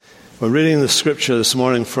We're reading the scripture this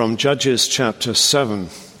morning from Judges chapter 7.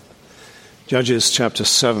 Judges chapter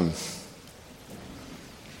 7.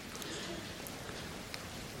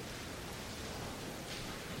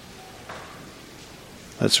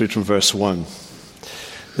 Let's read from verse 1.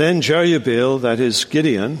 Then Jerubbaal, that is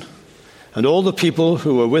Gideon, and all the people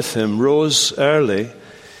who were with him rose early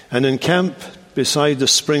and encamped beside the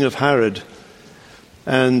spring of Harod,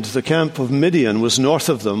 and the camp of Midian was north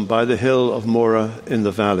of them by the hill of Moreh in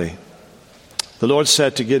the valley. The Lord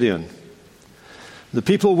said to Gideon, "The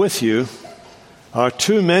people with you are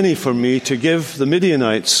too many for me to give the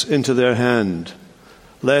Midianites into their hand,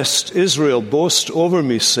 lest Israel boast over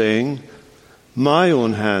me, saying, 'My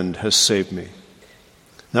own hand has saved me.'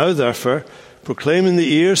 Now therefore, proclaim in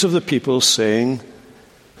the ears of the people, saying,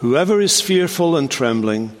 'Whoever is fearful and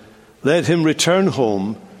trembling, let him return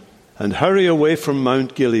home and hurry away from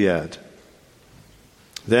Mount Gilead.'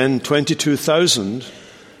 Then 22,000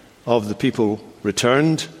 of the people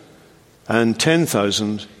returned, and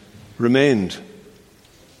 10,000 remained.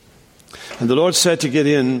 And the Lord said to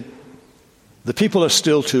Gideon, 'The people are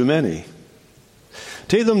still too many.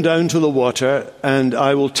 Take them down to the water, and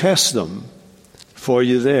I will test them for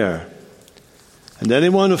you there. And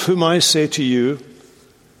anyone of whom I say to you,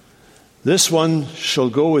 this one shall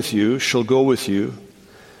go with you, shall go with you.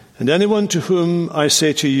 And anyone to whom I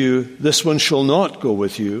say to you, this one shall not go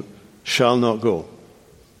with you, shall not go.'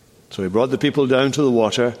 So he brought the people down to the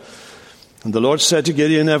water, and the Lord said to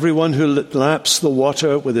Gideon, 'Everyone who laps the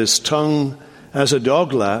water with his tongue as a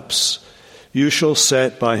dog laps, you shall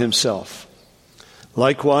set by himself.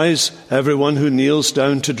 Likewise, everyone who kneels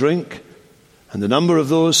down to drink.' And the number of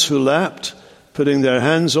those who lapped, putting their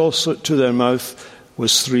hands also to their mouth,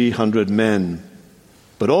 was 300 men.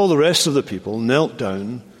 But all the rest of the people knelt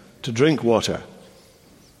down to drink water.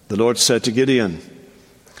 The Lord said to Gideon,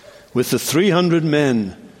 'With the 300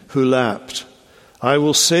 men who lapped, I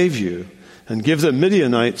will save you and give the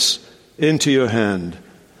Midianites into your hand,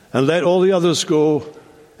 and let all the others go,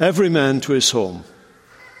 every man to his home.'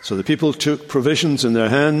 So the people took provisions in their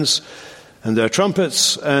hands and their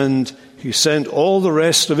trumpets, and he sent all the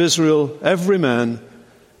rest of Israel, every man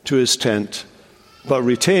to his tent, but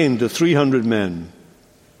retained the 300 men.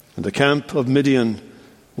 And the camp of Midian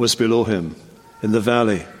was below him in the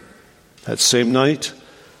valley. That same night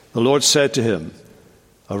the Lord said to him,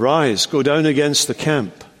 'Arise, go down against the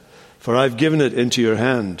camp, for I've given it into your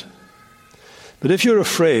hand. But if you're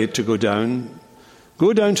afraid to go down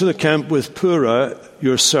to the camp with Purah,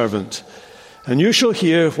 your servant, and you shall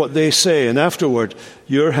hear what they say, and afterward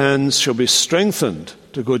your hands shall be strengthened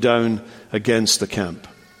to go down against the camp.'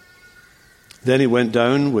 Then he went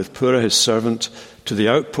down with Purah his servant to the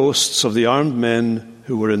outposts of the armed men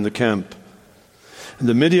who were in the camp. And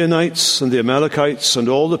the Midianites and the Amalekites and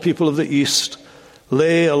all the people of the east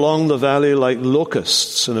lay along the valley like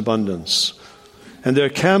locusts in abundance, and their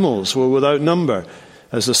camels were without number,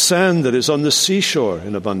 as the sand that is on the seashore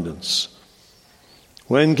in abundance.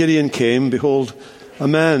 When Gideon came, behold, a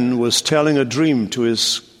man was telling a dream to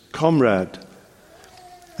his comrade.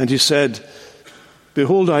 And he said,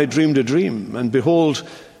 'Behold, I dreamed a dream, and behold,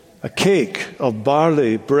 a cake of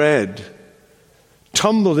barley bread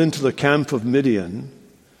tumbled into the camp of Midian,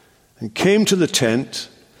 and came to the tent,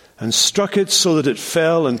 and struck it so that it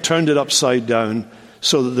fell, and turned it upside down,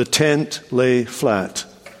 so that the tent lay flat.'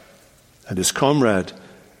 And his comrade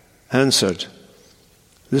answered,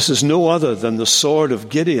 'This is no other than the sword of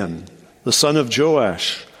Gideon, the son of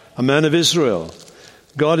Joash, a man of Israel.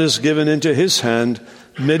 God has given into his hand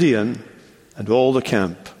Midian and all the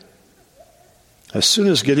camp.' As soon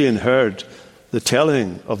as Gideon heard the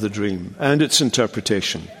telling of the dream and its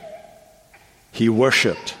interpretation, he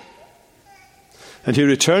worshipped. And he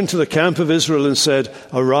returned to the camp of Israel and said,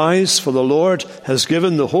 'Arise, for the Lord has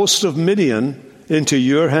given the host of Midian into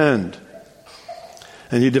your hand.'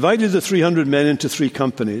 And he divided the 300 men into 3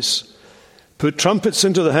 companies, put trumpets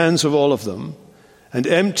into the hands of all of them, and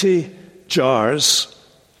empty jars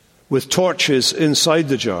with torches inside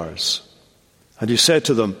the jars. And he said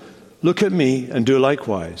to them, 'Look at me and do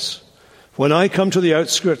likewise. When I come to the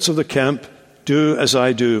outskirts of the camp, do as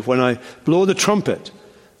I do. When I blow the trumpet,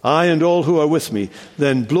 I and all who are with me,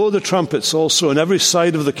 then blow the trumpets also on every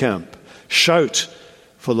side of the camp. Shout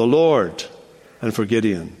for the Lord and for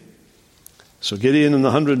Gideon.' So Gideon and the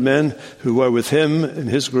 100 men who were with him in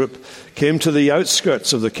his group came to the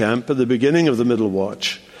outskirts of the camp at the beginning of the middle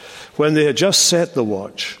watch, when they had just set the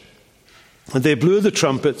watch. And they blew the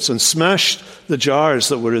trumpets and smashed the jars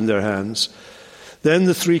that were in their hands. Then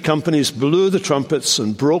the 3 companies blew the trumpets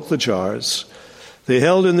and broke the jars. They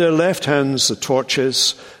held in their left hands the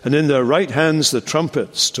torches, and in their right hands the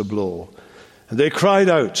trumpets to blow. And they cried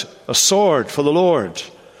out, "A sword for the Lord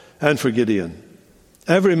and for Gideon."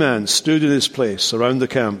 Every man stood in his place around the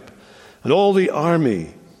camp, and all the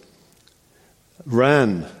army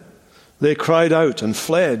ran. They cried out and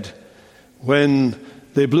fled. When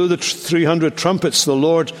they blew the 300 trumpets, the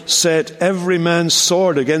Lord set every man's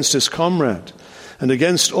sword against his comrade and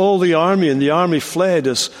against all the army, and the army fled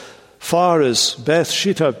as far as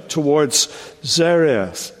Beth-shittah towards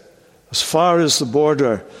Zerath, as far as the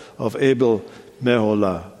border of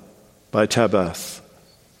Abel-meholah by Tabbath.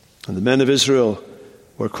 And the men of Israel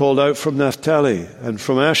were called out from Naphtali and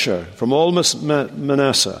from Asher, from all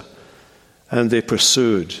Manasseh, and they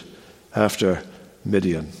pursued after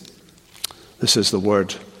Midian. This is the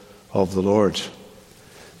word of the Lord.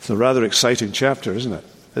 It's a rather exciting chapter, isn't it?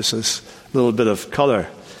 This is a little bit of color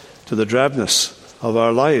to the drabness of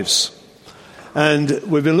our lives. And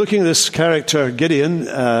we've been looking at this character, Gideon.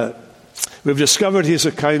 We've discovered he's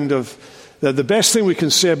a kind of... the best thing we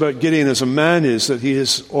can say about Gideon as a man is that he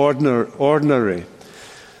is ordinary.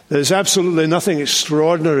 There's absolutely nothing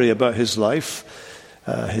extraordinary about his life.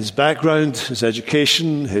 His background, his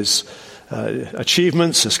education, his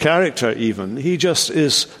achievements, his character even. He just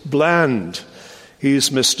is bland. He's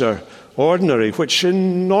Mr. Ordinary, which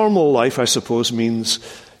in normal life, I suppose, means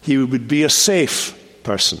he would be a safe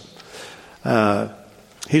person.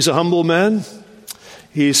 He's a humble man.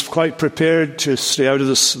 He's quite prepared to stay out of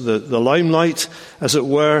the limelight, as it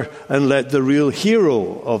were, and let the real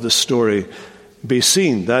hero of the story be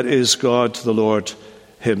seen. That is God, the Lord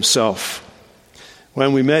himself.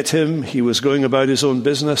 When we met him, he was going about his own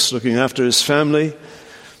business, looking after his family.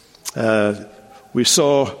 We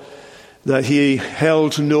saw that he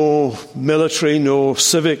held no military, no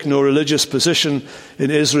civic, no religious position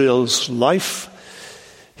in Israel's life.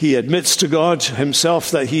 He admits to God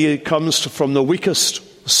himself that he comes from the weakest,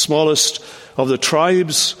 smallest of the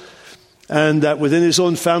tribes, and that within his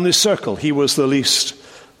own family circle, he was the least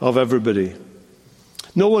of everybody.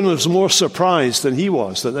 No one was more surprised than he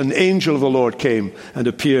was that an angel of the Lord came and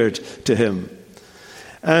appeared to him.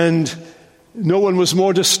 And no one was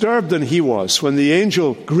more disturbed than he was when the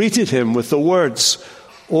angel greeted him with the words,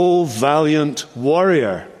 "O valiant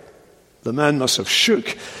warrior." The man must have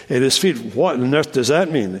shook at his feet. What on earth does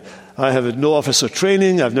that mean? I have had no officer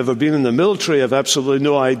training. I've never been in the military. I have absolutely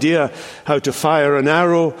no idea how to fire an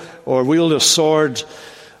arrow or wield a sword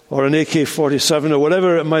or an AK-47 or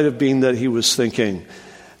whatever it might have been that he was thinking.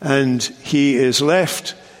 And he is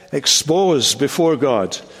left exposed before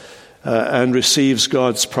God and receives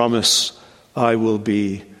God's promise, "I will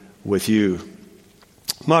be with you."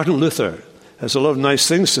 Martin Luther has a lot of nice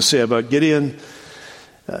things to say about Gideon.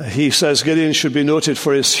 He says Gideon should be noted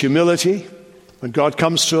for his humility. When God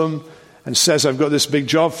comes to him and says, "I've got this big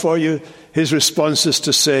job for you," his response is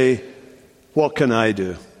to say, "What can I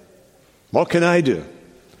do? What can I do?"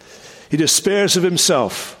 He despairs of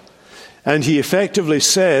himself, and he effectively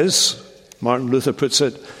says, Martin Luther puts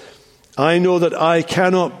it, "I know that I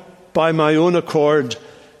cannot by my own accord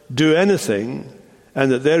do anything,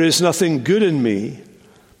 and that there is nothing good in me,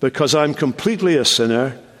 because I'm completely a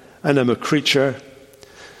sinner and I'm a creature.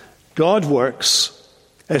 God works,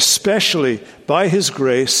 especially by his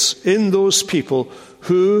grace, in those people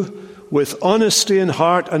who, with honesty in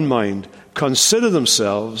heart and mind, consider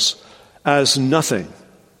themselves as nothing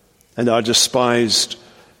and are despised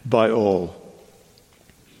by all."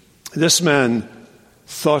 This man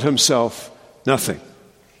thought himself nothing.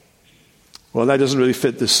 Well, that doesn't really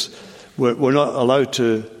fit this. We're not allowed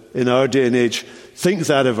to, in our day and age, think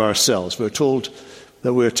that of ourselves. We're told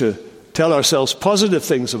that we're to tell ourselves positive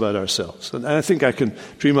things about ourselves. And I think I can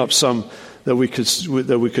dream up some that we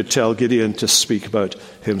could tell Gideon to speak about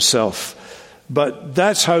himself. But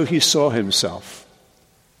that's how he saw himself.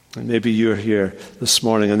 And maybe you're here this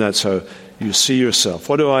morning and that's how you see yourself.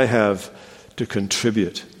 What do I have to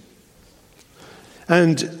contribute?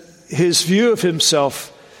 And his view of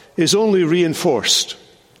himself is only reinforced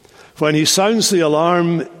when he sounds the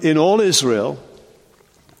alarm in all Israel,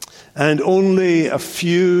 and only a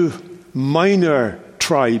few minor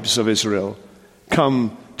tribes of Israel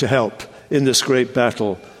come to help in this great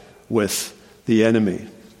battle with the enemy.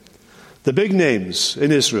 The big names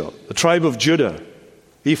in Israel, the tribe of Judah,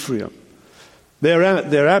 Ephraim,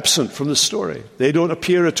 they're absent from the story. They don't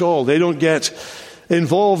appear at all. They don't get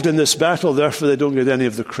involved in this battle, therefore they don't get any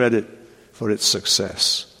of the credit for its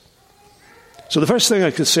success. So the first thing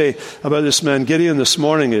I could say about this man Gideon this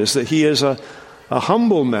morning is that he is a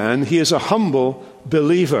humble man. He is a humble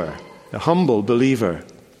believer. A humble believer.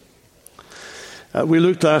 We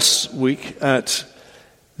looked last week at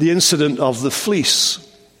the incident of the fleece.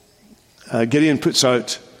 Gideon puts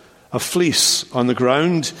out a fleece on the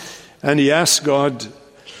ground, And he asks God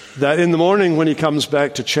that in the morning when he comes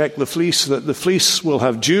back to check the fleece, that the fleece will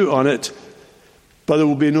have dew on it, but there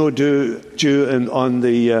will be no dew on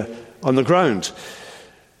the ground.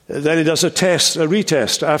 Then he does a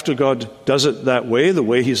retest. After God does it that way, the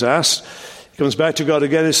way he's asked, he comes back to God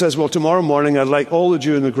again and says, well, tomorrow morning I'd like all the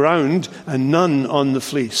dew in the ground and none on the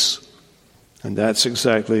fleece. And that's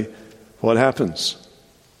exactly what happens.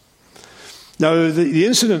 Now, the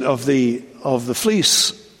incident of the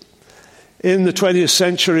fleece in the 20th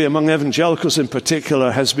century, among evangelicals in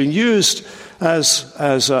particular, has been used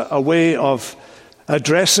as a way of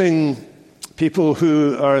addressing people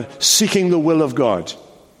who are seeking the will of God.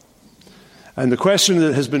 And the question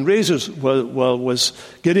that has been raised is, was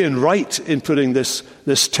Gideon right in putting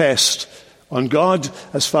this test on God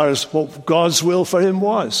as far as what God's will for him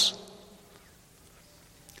was?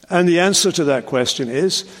 And the answer to that question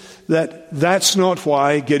is that that's not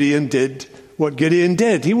why Gideon did what Gideon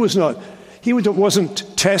did. He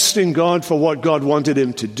wasn't testing God for what God wanted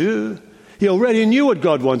him to do. He already knew what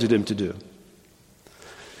God wanted him to do.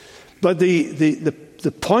 But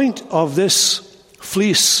the point of this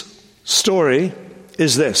fleece story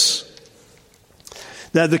is this: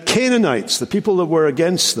 that the Canaanites, the people that were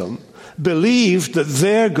against them, believed that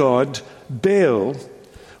their god, Baal,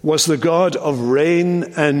 was the god of rain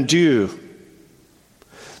and dew.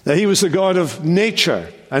 That he was the god of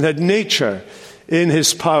nature and had nature in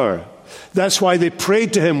his power. That's why they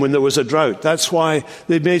prayed to him when there was a drought. That's why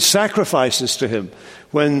they made sacrifices to him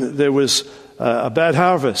when there was a bad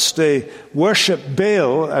harvest. They worshiped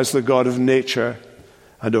Baal as the god of nature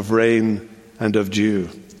and of rain and of dew.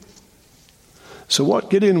 So what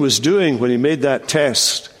Gideon was doing when he made that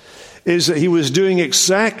test is that he was doing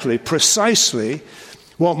precisely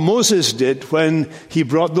what Moses did when he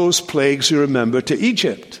brought those plagues, you remember, to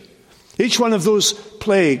Egypt. Each one of those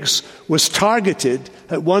plagues was targeted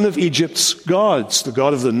at one of Egypt's gods, the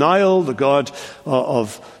god of the Nile, the god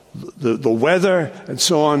of the weather, and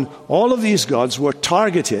so on. All of these gods were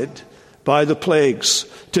targeted by the plagues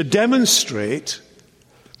to demonstrate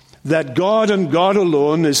that God and God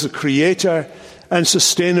alone is the creator and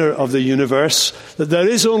sustainer of the universe, that there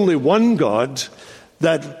is only one God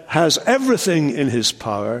that has everything in his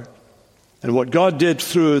power. And what God did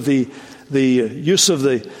through the use of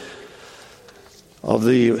the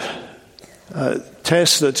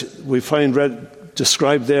test that we find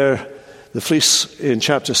described there, the fleece in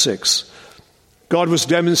chapter 6, God was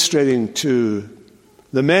demonstrating to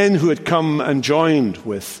the men who had come and joined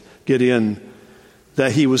with Gideon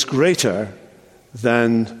that he was greater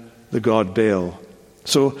than the god Baal.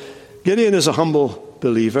 So Gideon is a humble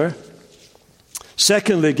believer.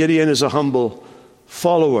 Secondly, Gideon is a humble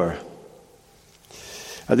follower.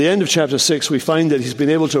 At the end of chapter 6, we find that he's been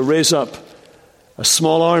able to raise up a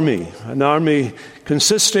small army, an army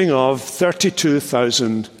consisting of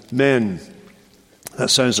 32,000 men. That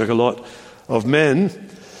sounds like a lot of men,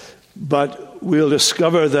 but we'll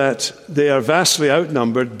discover that they are vastly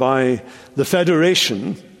outnumbered by the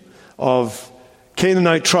federation of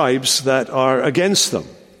Canaanite tribes that are against them.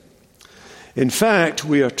 In fact,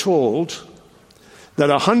 we are told that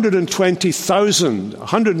 120,000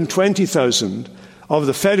 of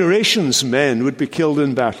the Federation's men would be killed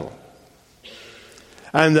in battle,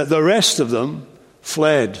 and that the rest of them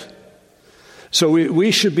fled. So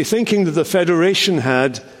we should be thinking that the Federation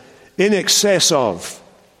had in excess of,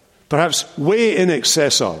 perhaps way in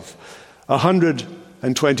excess of,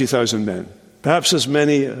 120,000 men. Perhaps as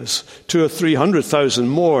many as 200,000 or 300,000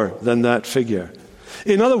 more than that figure.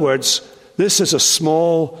 In other words, this is a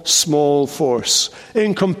small force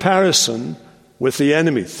in comparison with the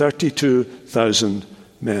enemy, 32,000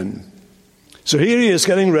 men. So here he is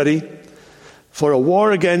getting ready for a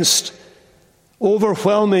war against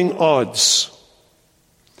overwhelming odds.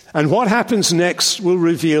 And what happens next will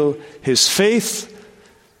reveal his faith.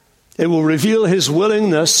 It will reveal his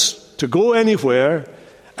willingness to go anywhere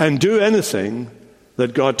and do anything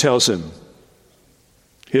that God tells him.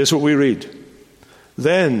 Here's what we read.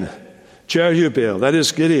 Then Jerubbaal, that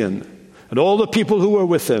is Gideon, and all the people who were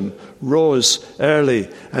with him rose early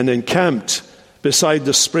and encamped beside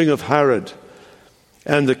the spring of Harod.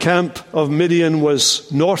 And the camp of Midian was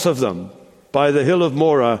north of them, by the hill of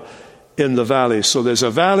Morah in the valley. So there's a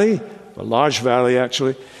valley, a large valley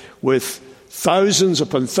actually, with thousands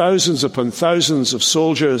upon thousands upon thousands of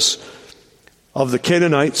soldiers of the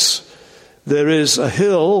Canaanites. There is a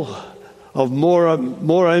hill of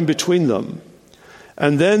Morah in between them.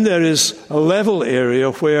 And then there is a level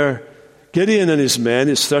area where Gideon and his men,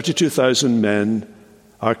 his 32,000 men,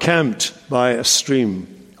 are camped by a stream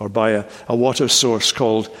or by a water source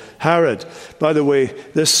called Harod. By the way,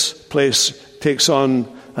 this place takes on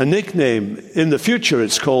a nickname. In the future,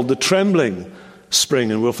 it's called the Trembling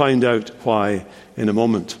Spring, and we'll find out why in a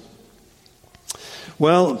moment.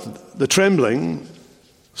 Well, the trembling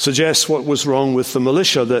suggests what was wrong with the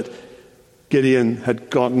militia that Gideon had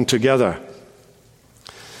gotten together.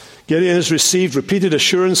 Gideon has received repeated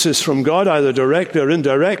assurances from God, either directly or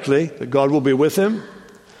indirectly, that God will be with him,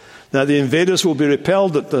 that the invaders will be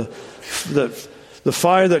repelled, that the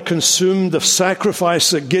fire that consumed the sacrifice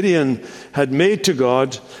that Gideon had made to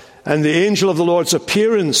God and the angel of the Lord's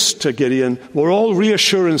appearance to Gideon were all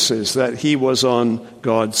reassurances that he was on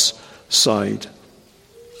God's side.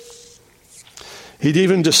 He'd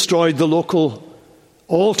even destroyed the local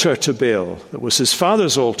altar to Baal. That was his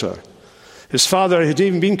father's altar. His father had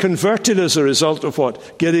even been converted as a result of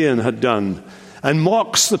what Gideon had done, and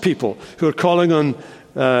mocks the people who are calling on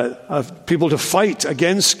people to fight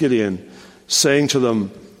against Gideon, saying to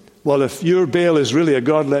them, well, if your Baal is really a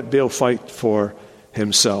god, let Baal fight for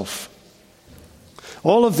himself.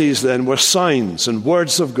 All of these then were signs and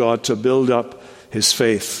words of God to build up his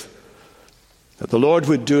faith, that the Lord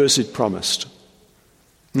would do as he'd promised.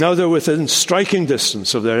 Now they're within striking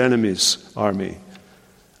distance of their enemy's army,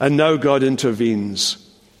 and now God intervenes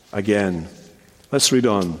again. Let's read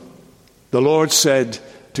on. The Lord said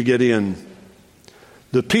to Gideon,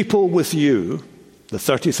 the people with you, the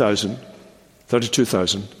 32,000,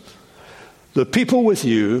 the people with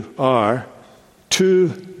you are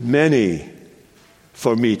too many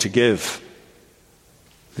for me to give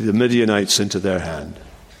the Midianites into their hand.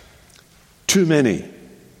 Too many.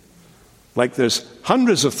 Like there's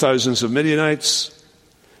hundreds of thousands of Midianites,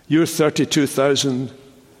 your 32,000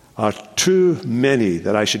 are too many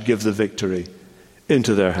that I should give the victory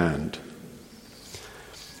into their hand.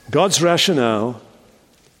 God's rationale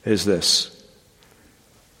is this: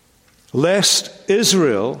 lest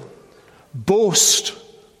Israel boast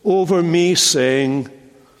over me, saying,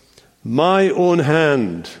 my own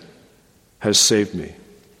hand has saved me.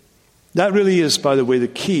 That really is, by the way, the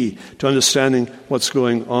key to understanding what's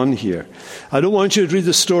going on here. I don't want you to read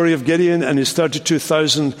the story of Gideon and his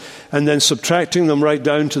 32,000 and then subtracting them right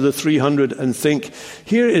down to the 300 and think,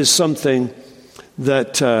 here is something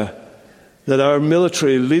that our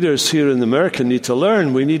military leaders here in America need to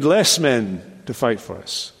learn. We need less men to fight for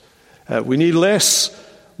us. We need less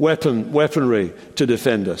weaponry to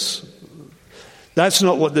defend us. That's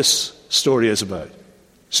not what this story is about.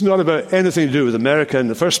 It's not about anything to do with America in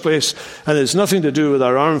the first place, and it's nothing to do with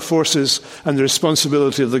our armed forces and the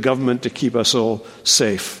responsibility of the government to keep us all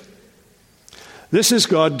safe. This is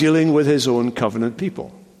God dealing with his own covenant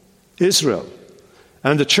people, Israel,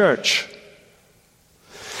 and the church.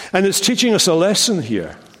 And it's teaching us a lesson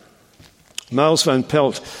here. Miles Van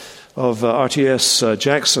Pelt of RTS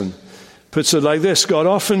Jackson puts it like this: God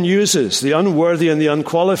often uses the unworthy and the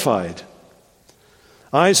unqualified.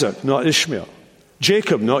 Isaac, not Ishmael.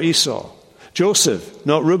 Jacob, not Esau. Joseph,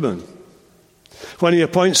 not Reuben. When he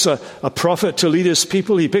appoints a prophet to lead his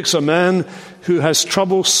people, he picks a man who has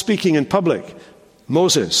trouble speaking in public,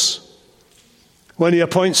 Moses. When he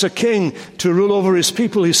appoints a king to rule over his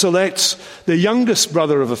people, he selects the youngest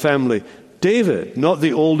brother of a family, David, not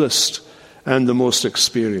the oldest and the most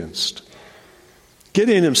experienced.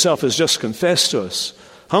 Gideon himself has just confessed to us,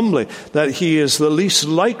 humbly, that he is the least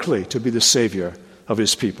likely to be the savior of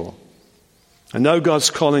his people. And now God's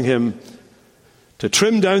calling him to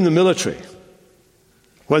trim down the military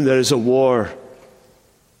when there is a war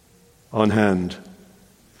on hand.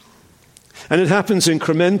 And it happens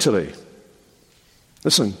incrementally.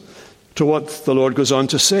 Listen to what the Lord goes on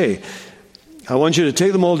to say. I want you to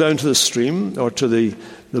take them all down to the stream or to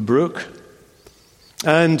the brook.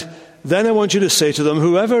 And then I want you to say to them,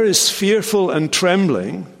 whoever is fearful and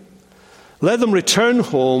trembling, let them return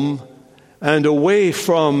home and away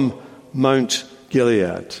from Mount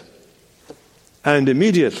Gilead. And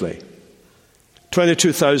immediately,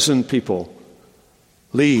 22,000 people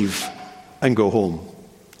leave and go home,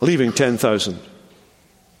 leaving 10,000.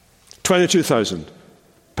 22,000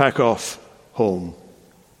 pack off home.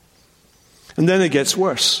 And then it gets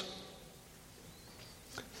worse.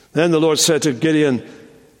 Then the Lord said to Gideon,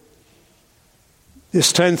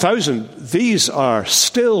 this 10,000, these are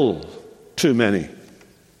still too many.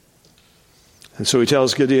 And so he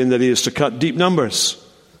tells Gideon that he is to cut deep numbers.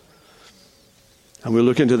 And we'll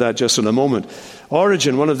look into that just in a moment.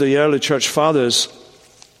 Origen, one of the early church fathers,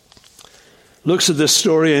 looks at this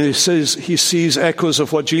story and he says he sees echoes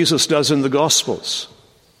of what Jesus does in the Gospels.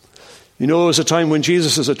 You know, it was a time when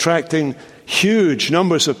Jesus is attracting huge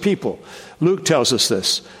numbers of people. Luke tells us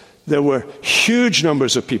this. There were huge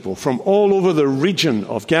numbers of people from all over the region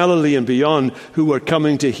of Galilee and beyond who were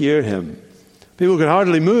coming to hear him, People could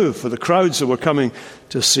hardly move for the crowds that were coming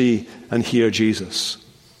to see and hear Jesus.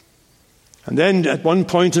 And then at one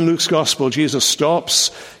point in Luke's gospel, Jesus stops.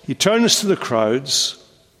 He turns to the crowds.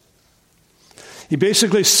 He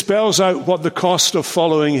basically spells out what the cost of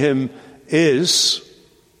following him is.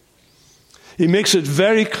 He makes it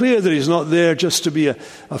very clear that he's not there just to be a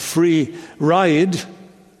free ride.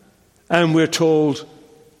 And we're told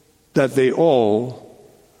that they all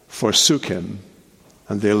forsook him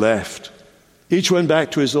and they left. Each went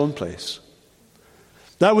back to his own place.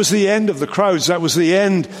 That was the end of the crowds. That was the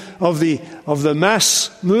end of the mass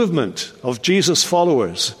movement of Jesus'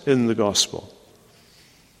 followers in the gospel.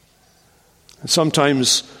 And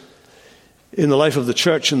sometimes in the life of the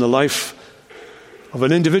church, in the life of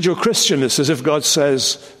an individual Christian, it's as if God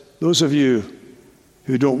says, those of you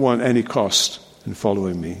who don't want any cost in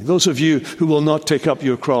following me, those of you who will not take up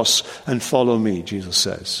your cross and follow me, Jesus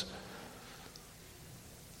says,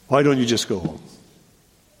 why don't you just go home?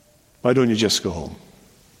 Why don't you just go home?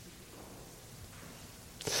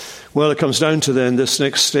 Well, it comes down to then this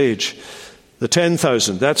next stage. The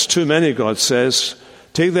 10,000, that's too many, God says.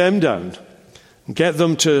 Take them down and get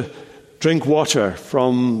them to drink water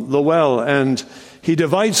from the well. And he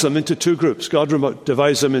divides them into two groups. God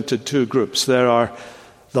divides them into two groups. There are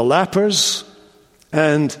the lappers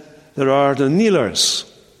and there are the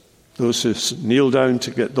kneelers. Those who kneel down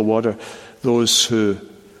to get the water. Those who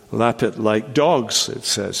lap it like dogs, it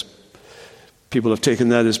says. People have taken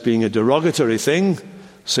that as being a derogatory thing.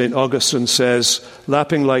 St. Augustine says,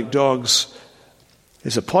 lapping like dogs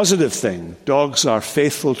is a positive thing. Dogs are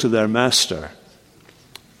faithful to their master.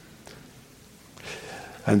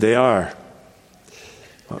 And they are.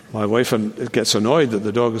 My wife gets annoyed that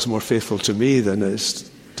the dog is more faithful to me than it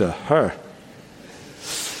is to her.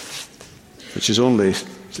 Which is only,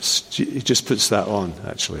 he just puts that on,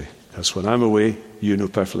 actually. Because when I'm away, you know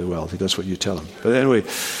perfectly well. He does what you tell him. But anyway,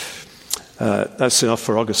 that's enough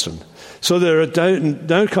for Augustine. So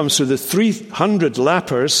now comes to the 300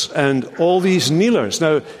 lappers and all these kneelers.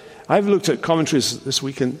 Now, I've looked at commentaries this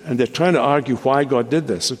week and they're trying to argue why God did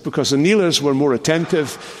this. It's because the kneelers were more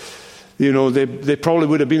attentive. You know, they probably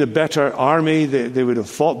would have been a better army. They would have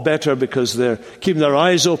fought better because they're keeping their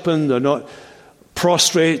eyes open. They're not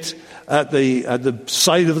prostrate at the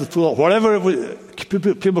side of the pool. Whatever it was,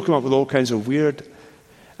 people come up with all kinds of weird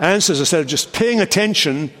answers instead of just paying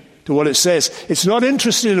attention to what it says. It's not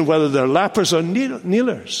interested in whether they're lappers or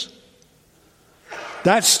kneelers.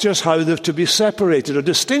 That's just how they're to be separated or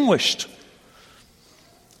distinguished.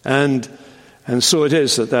 And so it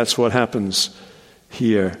is that's what happens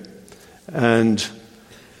here. And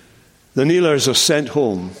the kneelers are sent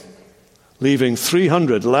home, leaving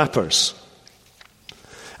 300 lappers.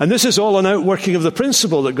 And this is all an outworking of the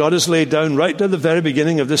principle that God has laid down right at the very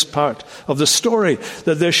beginning of this part of the story,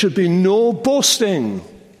 that there should be no boasting.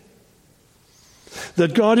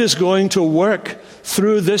 That God is going to work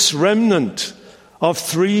through this remnant of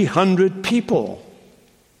 300 people.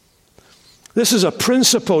 This is a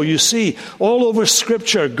principle you see all over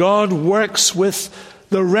Scripture. God works with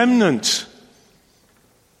the remnant.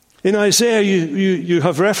 In Isaiah, you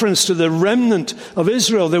have reference to the remnant of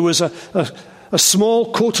Israel. There was a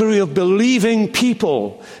small coterie of believing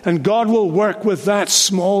people, and God will work with that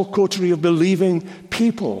small coterie of believing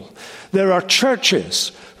people. There are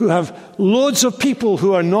churches who have loads of people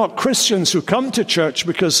who are not Christians who come to church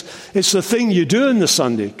because it's the thing you do in the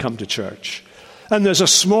Sunday, come to church. And there's a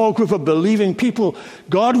small group of believing people.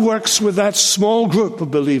 God works with that small group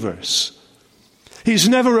of believers. He's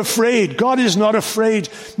never afraid. God is not afraid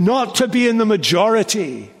not to be in the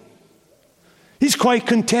majority. He's quite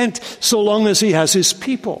content so long as he has his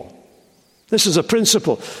people. This is a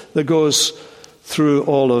principle that goes through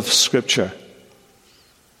all of Scripture.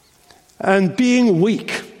 And being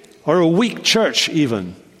weak, or a weak church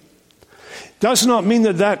even, does not mean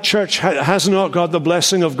that church has not got the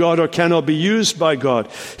blessing of God or cannot be used by God.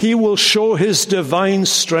 He will show his divine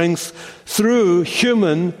strength through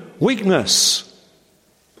human weakness.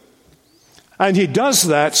 And he does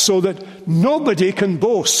that so that nobody can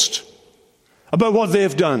boast about what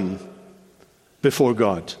they've done before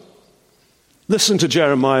God. Listen to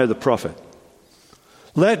Jeremiah the prophet.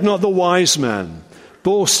 Let not the wise man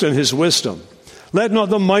boast in his wisdom. Let not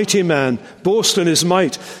the mighty man boast in his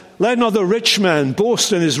might. Let not the rich man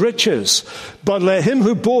boast in his riches. But let him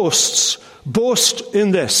who boasts boast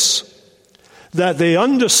in this, that they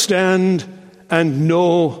understand and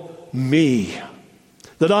know me,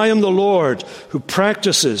 that I am the Lord who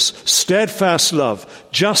practices steadfast love,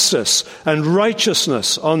 justice, and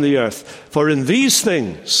righteousness on the earth. For in these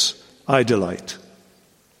things I delight.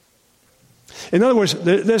 In other words,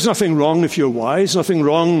 there's nothing wrong if you're wise, nothing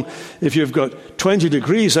wrong if you've got 20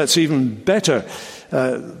 degrees, that's even better.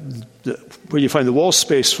 Where you find the wall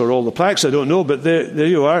space for all the plaques, I don't know, but there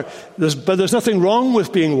you are. But there's nothing wrong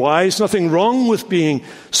with being wise, nothing wrong with being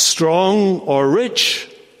strong or rich.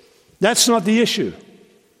 That's not the issue.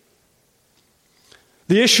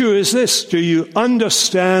 The issue is this: do you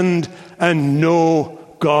understand and know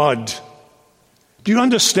God? Do you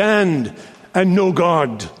understand and know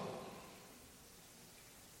God?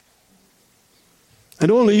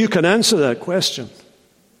 And only you can answer that question,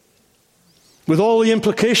 with all the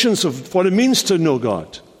implications of what it means to know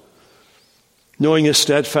God, knowing His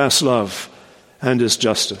steadfast love and His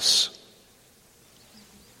justice.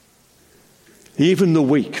 Even the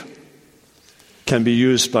weak can be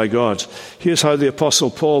used by God. Here's how the Apostle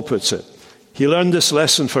Paul puts it. He learned this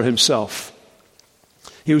lesson for himself.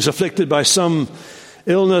 He was afflicted by some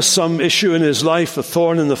illness, some issue in his life, a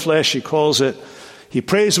thorn in the flesh, he calls it. He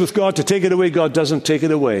prays with God to take it away. God doesn't take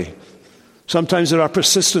it away. Sometimes there are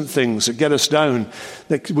persistent things that get us down,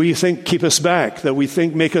 that we think keep us back, that we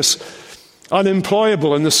think make us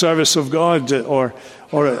unemployable in the service of God, or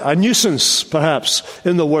a nuisance, perhaps,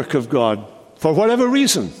 in the work of God, for whatever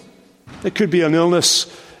reason. It could be an illness,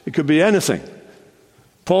 it could be anything.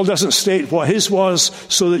 Paul doesn't state what his was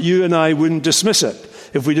so that you and I wouldn't dismiss it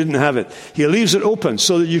if we didn't have it. He leaves it open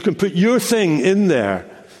so that you can put your thing in there.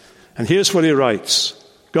 And here's what he writes.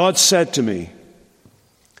 God said to me,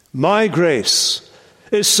 "My grace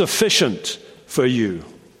is sufficient for you,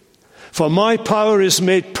 for my power is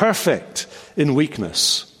made perfect in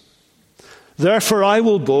weakness. Therefore I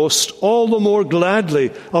will boast all the more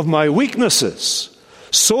gladly of my weaknesses,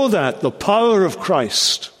 so that the power of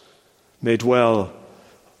Christ may dwell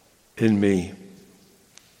in me."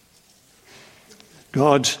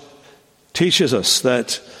 God teaches us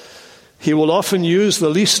that He will often use the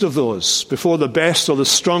least of those before the best or the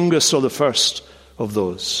strongest or the first of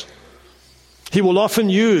those. He will often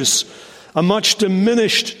use a much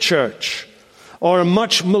diminished church or a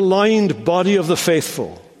much maligned body of the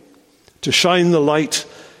faithful to shine the light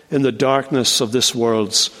in the darkness of this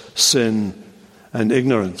world's sin and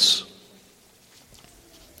ignorance.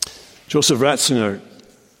 Joseph Ratzinger,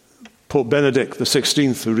 Pope Benedict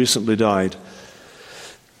XVI, who recently died,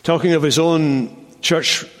 talking of his own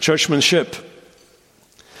churchmanship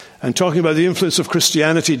and talking about the influence of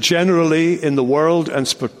Christianity generally in the world and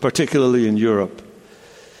particularly in Europe,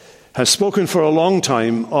 has spoken for a long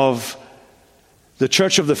time of the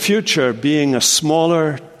church of the future being a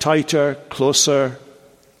smaller, tighter, closer,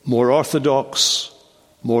 more orthodox,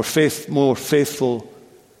 more faithful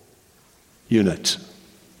unit.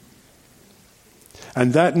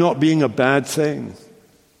 And that not being a bad thing.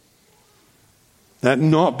 That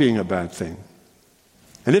not being a bad thing.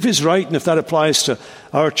 And if he's right, and if that applies to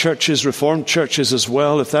our churches, Reformed churches as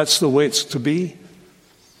well, if that's the way it's to be,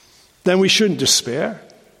 then we shouldn't despair.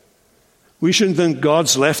 We shouldn't think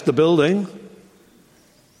God's left the building.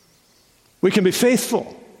 We can be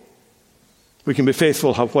faithful. We can be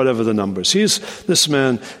faithful, whatever the numbers. This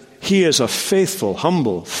man, he is a faithful,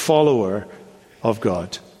 humble follower of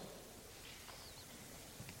God.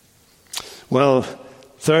 Well,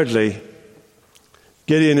 thirdly,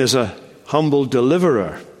 Gideon is a humble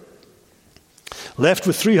deliverer. Left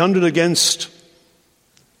with 300 against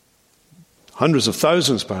hundreds of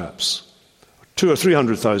thousands, perhaps. 200,000 or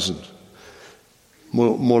 300,000,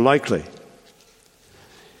 more likely.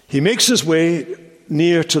 He makes his way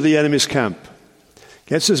near to the enemy's camp.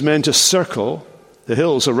 Gets his men to circle the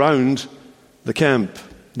hills around the camp,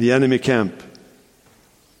 the enemy camp.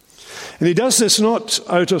 And he does this not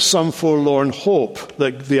out of some forlorn hope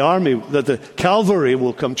that the cavalry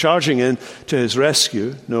will come charging in to his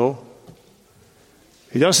rescue. No.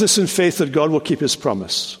 He does this in faith that God will keep his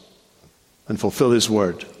promise and fulfill his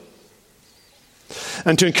word.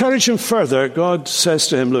 And to encourage him further, God says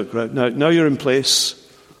to him, look, right, now you're in place,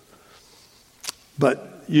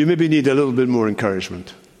 but you maybe need a little bit more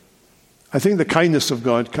encouragement. I think the kindness of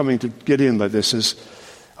God coming to Gideon like this is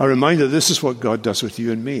a reminder this is what God does with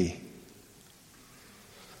you and me.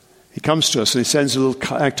 He comes to us and he sends a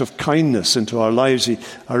little act of kindness into our lives,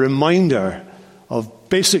 a reminder of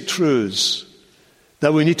basic truths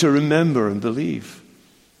that we need to remember and believe.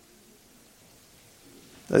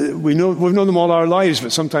 We've known them all our lives,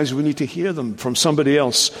 but sometimes we need to hear them from somebody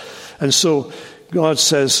else. And so God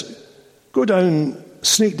says, go down,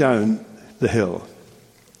 sneak down the hill.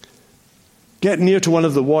 Get near to one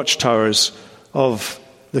of the watchtowers of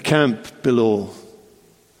the camp below.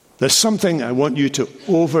 There's something I want you to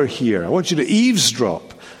overhear. I want you to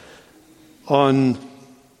eavesdrop on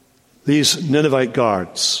these Ninevite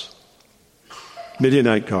guards,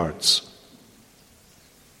 Midianite guards.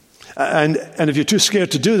 And if you're too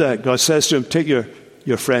scared to do that, God says to him, take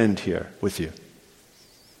your friend here with you.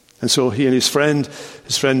 And so he and his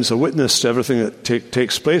friend's a witness to everything that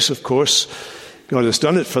takes place, of course. God has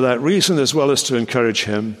done it for that reason as well as to encourage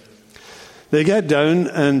him. They get down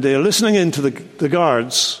and they're listening in to the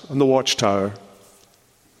guards on the watchtower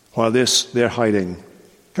while they're hiding.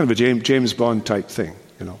 Kind of a James Bond type thing,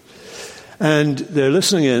 you know. And they're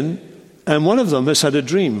listening in, and one of them has had a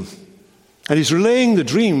dream. And he's relaying the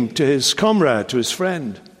dream to his comrade, to his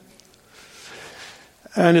friend.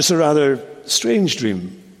 And it's a rather strange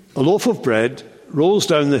dream. A loaf of bread rolls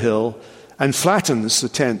down the hill and flattens the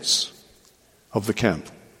tents of the camp.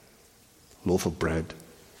 Loaf of bread,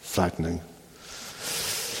 flattening.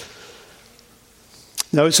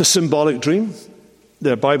 Now, it's a symbolic dream.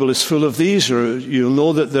 The Bible is full of these. You'll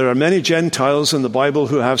know that there are many Gentiles in the Bible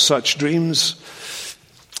who have such dreams.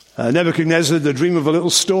 Nebuchadnezzar had the dream of a little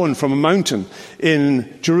stone from a mountain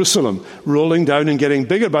in Jerusalem, rolling down and getting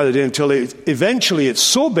bigger by the day until eventually it's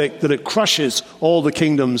so big that it crushes all the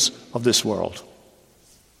kingdoms of this world.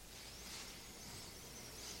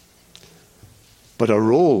 But a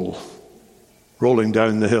rolling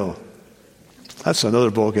down the hill, that's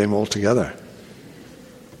another ballgame altogether.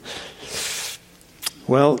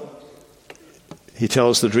 Well, he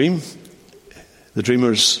tells the dream. The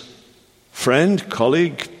dreamer's friend,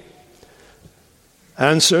 colleague,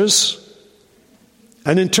 answers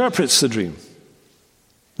and interprets the dream.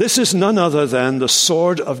 This is none other than the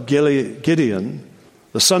sword of Gideon,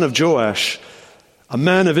 the son of Joash, a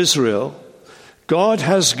man of Israel. God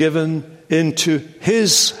has given into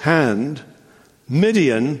his hand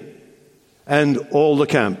Midian and all the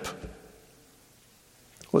camp.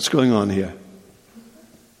 What's going on here?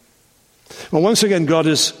 Well, once again, God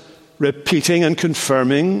is repeating and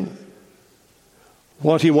confirming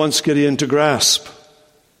what he wants Gideon to grasp.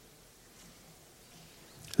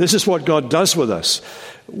 This is what God does with us.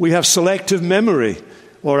 We have selective memory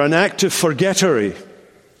or an active forgettery.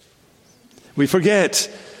 We forget.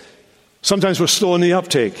 Sometimes we're slow in the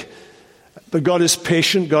uptake. But God is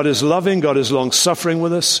patient, God is loving, God is long-suffering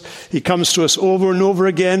with us. He comes to us over and over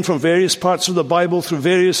again from various parts of the Bible through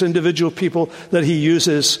various individual people that he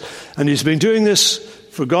uses. And he's been doing this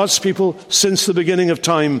for God's people since the beginning of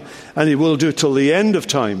time, and he will do till the end of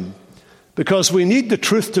time. Because we need the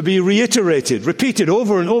truth to be reiterated, repeated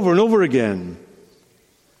over and over and over again.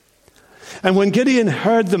 And when Gideon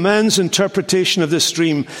heard the man's interpretation of this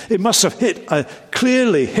dream, it must have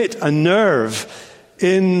clearly hit a nerve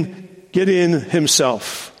in Gideon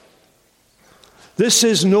himself. This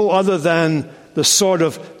is no other than the sword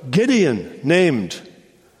of Gideon named,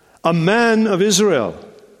 a man of Israel.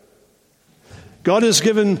 God has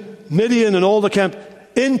given Midian and all the camp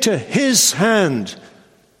into his hand.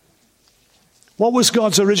 What was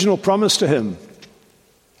God's original promise to him?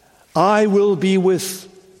 I will be with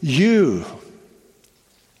you.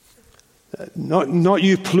 Not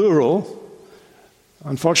you plural.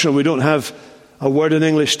 Unfortunately, we don't have a word in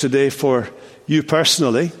English today for you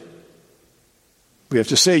personally. We have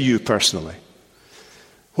to say you personally.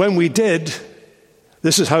 When we did,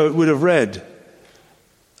 this is how it would have read.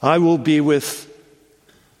 I will be with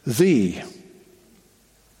thee.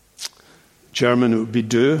 German, it would be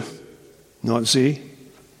du, not sie.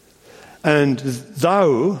 And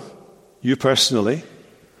thou, you personally,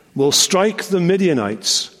 will strike the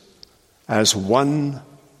Midianites as one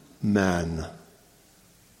man.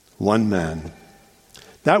 One man.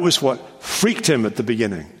 That was what freaked him at the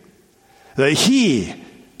beginning. That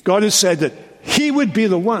God had said that he would be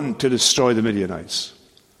the one to destroy the Midianites.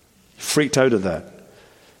 He freaked out of that.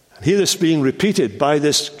 And here this being repeated by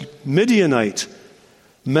this Midianite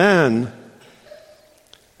man,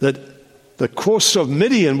 that the coast of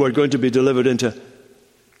Midian were going to be delivered into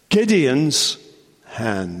Gideon's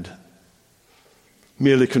hand.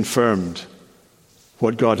 Merely confirmed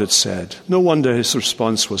what God had said. No wonder his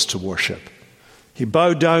response was to worship. He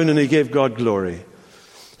bowed down and he gave God glory.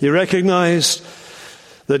 He recognized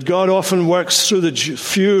that God often works through the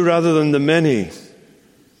few rather than the many.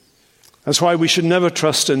 That's why we should never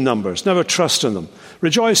trust in numbers, never trust in them.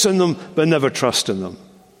 Rejoice in them, but never trust in them.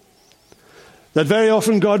 That very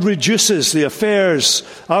often God reduces the affairs,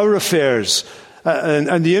 our affairs,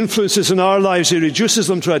 and the influences in our lives, he reduces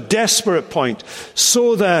them to a desperate point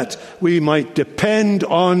so that we might depend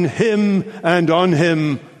on him and on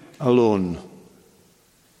him alone.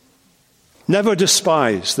 Never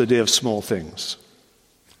despise the day of small things.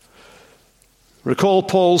 Recall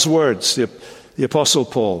Paul's words, the Apostle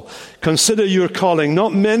Paul. Consider your calling.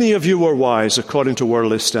 Not many of you were wise according to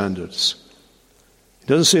worldly standards. He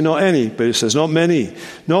doesn't say not any, but he says not many.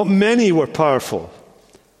 Not many were powerful.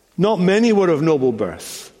 Not many were of noble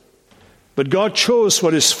birth. But God chose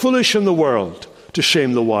what is foolish in the world to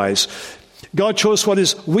shame the wise. God chose what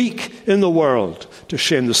is weak in the world to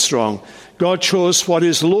shame the strong. God chose what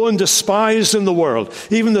is low and despised in the world,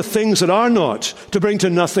 even the things that are not, to bring to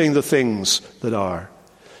nothing the things that are,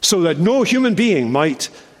 so that no human being might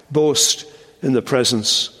boast in the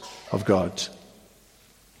presence of God.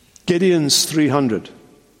 Gideon's 300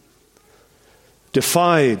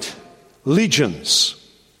 defied legions.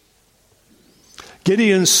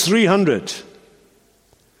 Gideon's 300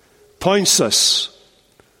 points us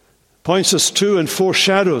to and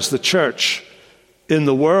foreshadows the church in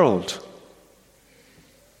the world.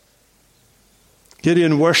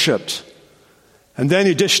 Gideon worshipped, and then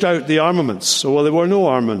he dished out the armaments. So, well, there were no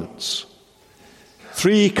armaments.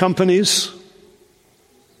 3 companies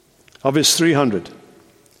of his 300.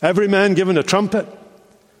 Every man given a trumpet,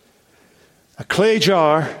 a clay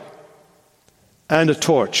jar, and a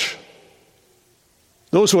torch.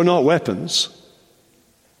 Those were not weapons.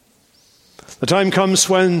 The time comes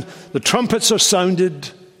when the trumpets are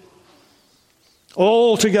sounded.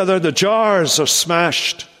 All together the jars are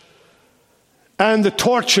smashed, and the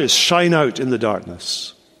torches shine out in the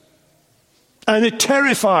darkness. And it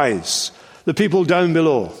terrifies the people down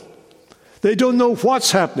below. They don't know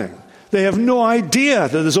what's happening. They have no idea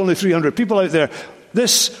that there's only 300 people out there.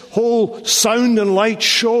 This whole sound and light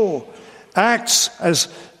show acts as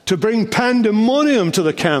to bring pandemonium to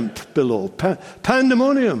the camp below.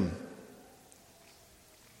 Pandemonium.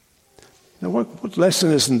 Now, what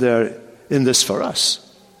lesson isn't there in this for us?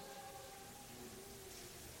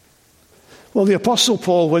 Well, the Apostle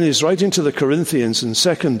Paul, when he's writing to the Corinthians in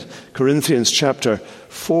 2 Corinthians chapter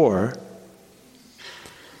 4,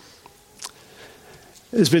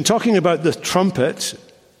 has been talking about the trumpet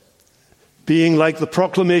being like the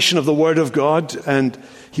proclamation of the Word of God, and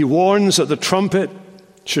he warns that the trumpet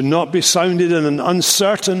should not be sounded in an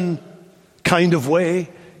uncertain kind of way.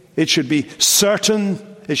 It should be certain,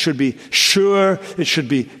 it should be sure, it should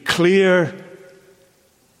be clear.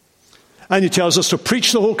 And he tells us to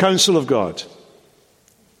preach the whole counsel of God.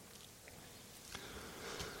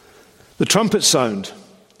 The trumpet sound,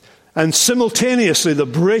 and simultaneously the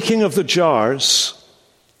breaking of the jars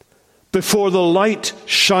before the light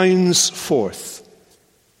shines forth.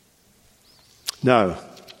 Now,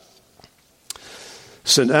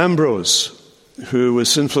 St. Ambrose, who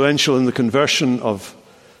was influential in the conversion of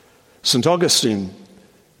St. Augustine,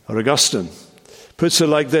 or Augustine, puts it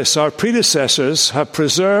like this: our predecessors have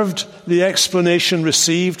preserved the explanation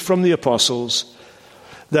received from the apostles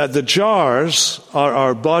that the jars are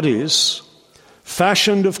our bodies,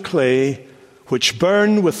 fashioned of clay, which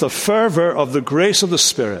burn with the fervor of the grace of the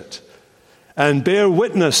Spirit, and bear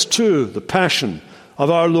witness to the passion of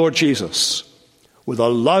our Lord Jesus with a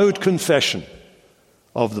loud confession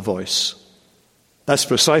of the voice. That's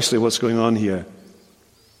precisely what's going on here.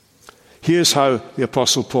 Here's how the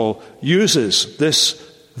Apostle Paul uses this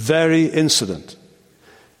very incident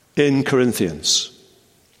in Corinthians.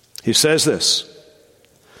 He says this: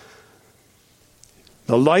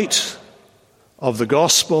 the light of the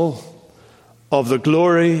gospel of the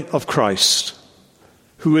glory of Christ,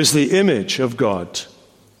 who is the image of God.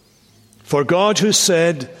 For God, who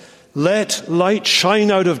said, "Let light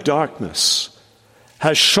shine out of darkness,"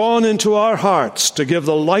 has shone into our hearts to give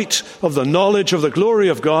the light of the knowledge of the glory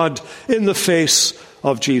of God in the face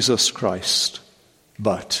of Jesus Christ.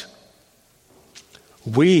 But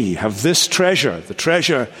we have this treasure. The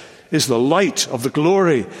treasure is the light of the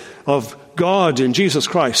glory of God in Jesus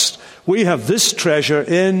Christ. We have this treasure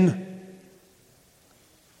in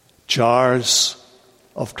jars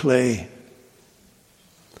of clay.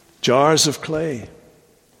 Jars of clay.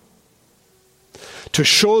 To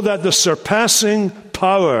show that the surpassing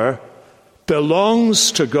power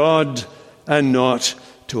belongs to God and not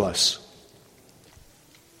to us.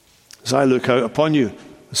 As I look out upon you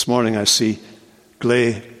this morning, I see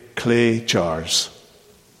clay jars.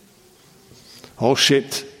 All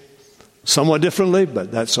shaped somewhat differently,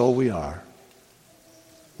 but that's all we are.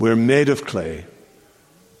 We're made of clay.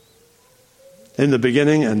 In the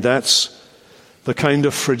beginning, and that's the kind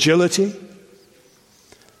of fragility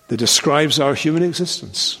that describes our human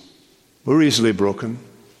existence. We're easily broken.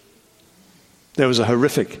 There was a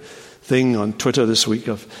horrific thing on Twitter this week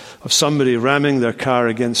of somebody ramming their car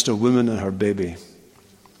against a woman and her baby.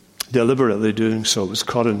 Deliberately doing so. It was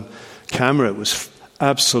caught on camera. It was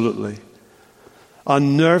absolutely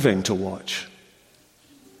unnerving to watch.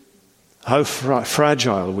 How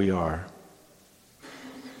fragile we are.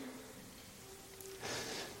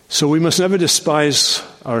 So we must never despise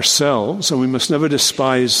ourselves, and we must never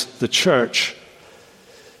despise the church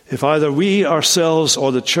if either we ourselves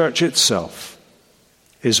or the church itself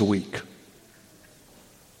is weak.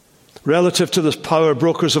 Relative to the power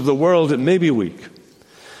brokers of the world, it may be weak.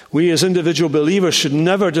 We as individual believers should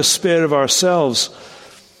never despair of ourselves,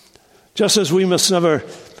 just as we must never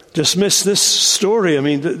dismiss this story.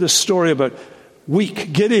 This story about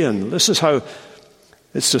weak Gideon. This is how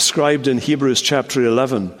it's described in Hebrews chapter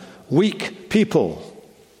 11. Weak people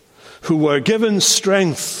who were given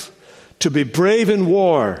strength to be brave in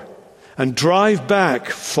war and drive back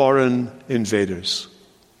foreign invaders.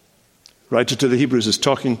 Writer to the Hebrews is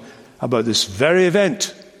talking about this very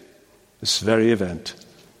event.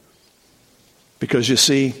 Because you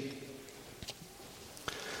see,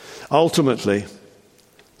 ultimately,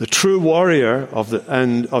 the true warrior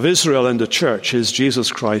of Israel and the church is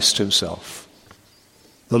Jesus Christ himself.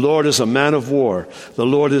 The Lord is a man of war. The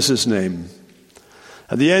Lord is his name.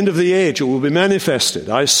 At the end of the age, it will be manifested.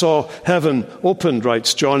 I saw heaven opened,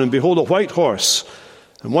 writes John, and behold, a white horse,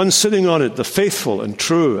 and one sitting on it, the faithful and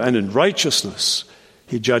true, and in righteousness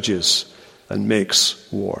he judges and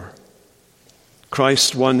makes war.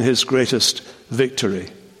 Christ won his greatest victory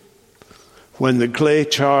when the clay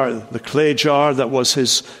jar that was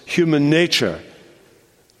his human nature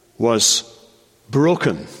was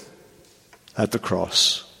broken at the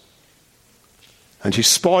cross. And he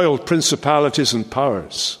spoiled principalities and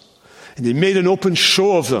powers. And he made an open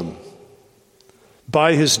show of them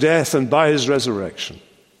by his death and by his resurrection.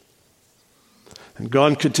 And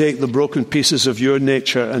God could take the broken pieces of your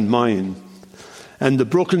nature and mine, and the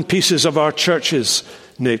broken pieces of our church's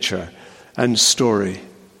nature and story,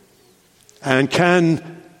 and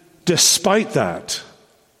can, despite that,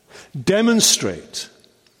 demonstrate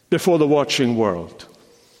before the watching world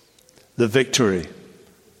the victory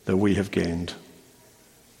that we have gained.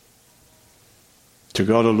 To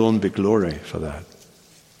God alone be glory for that.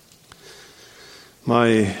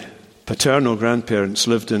 My paternal grandparents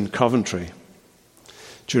lived in Coventry.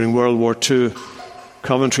 During World War II,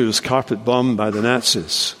 Coventry was carpet bombed by the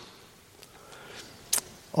Nazis.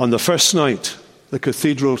 On the first night, the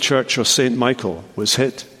Cathedral Church of St. Michael was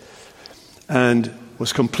hit and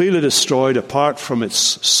was completely destroyed apart from its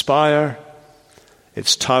spire,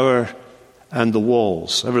 its tower, and the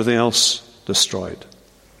walls. Everything else destroyed.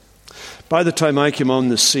 By the time I came on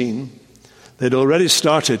the scene, they'd already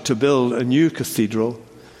started to build a new cathedral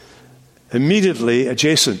immediately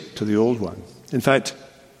adjacent to the old one. In fact,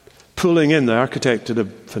 the architect did a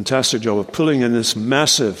fantastic job of pulling in this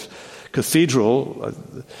massive cathedral.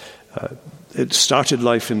 It started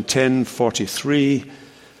life in 1043,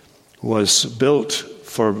 was built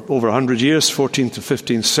for over 100 years, 14th to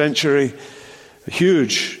 15th century, a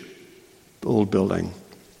huge old building.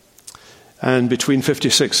 And between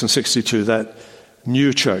 56 and 62, that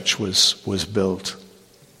new church was built.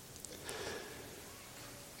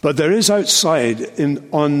 But there is outside in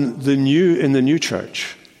the new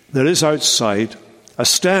church, there is outside a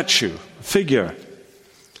statue, a figure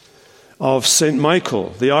of St. Michael,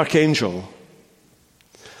 the archangel.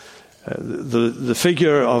 The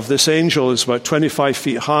figure of this angel is about 25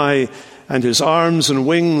 feet high, and his arms and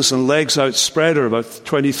wings and legs outspread are about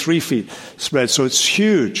 23 feet spread. So it's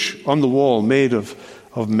huge on the wall, made of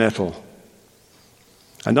metal.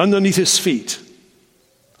 And underneath his feet,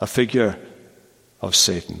 a figure of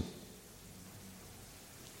Satan.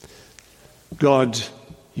 God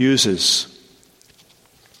uses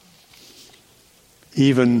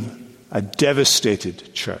even a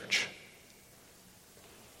devastated church,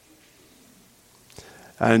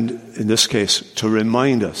 and in this case, to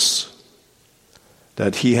remind us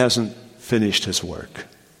that he hasn't finished his work.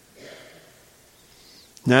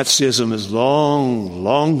 Nazism is long,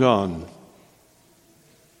 long gone.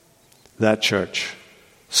 That church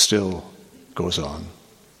still goes on.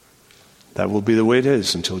 That will be the way it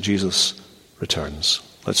is until Jesus returns.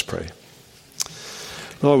 Let's pray.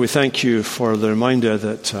 Lord, we thank you for the reminder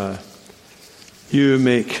that you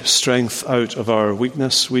make strength out of our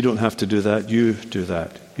weakness. We don't have to do that. You do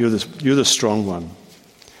that. You're the strong one.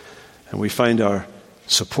 And we find our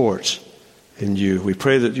support in you. We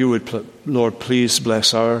pray that you would, Lord, please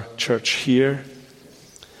bless our church here.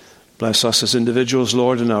 Bless us as individuals,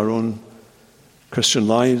 Lord, in our own Christian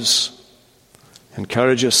lives.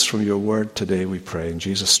 Encourage us from your word today, we pray, in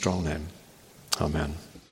Jesus' strong name. Amen.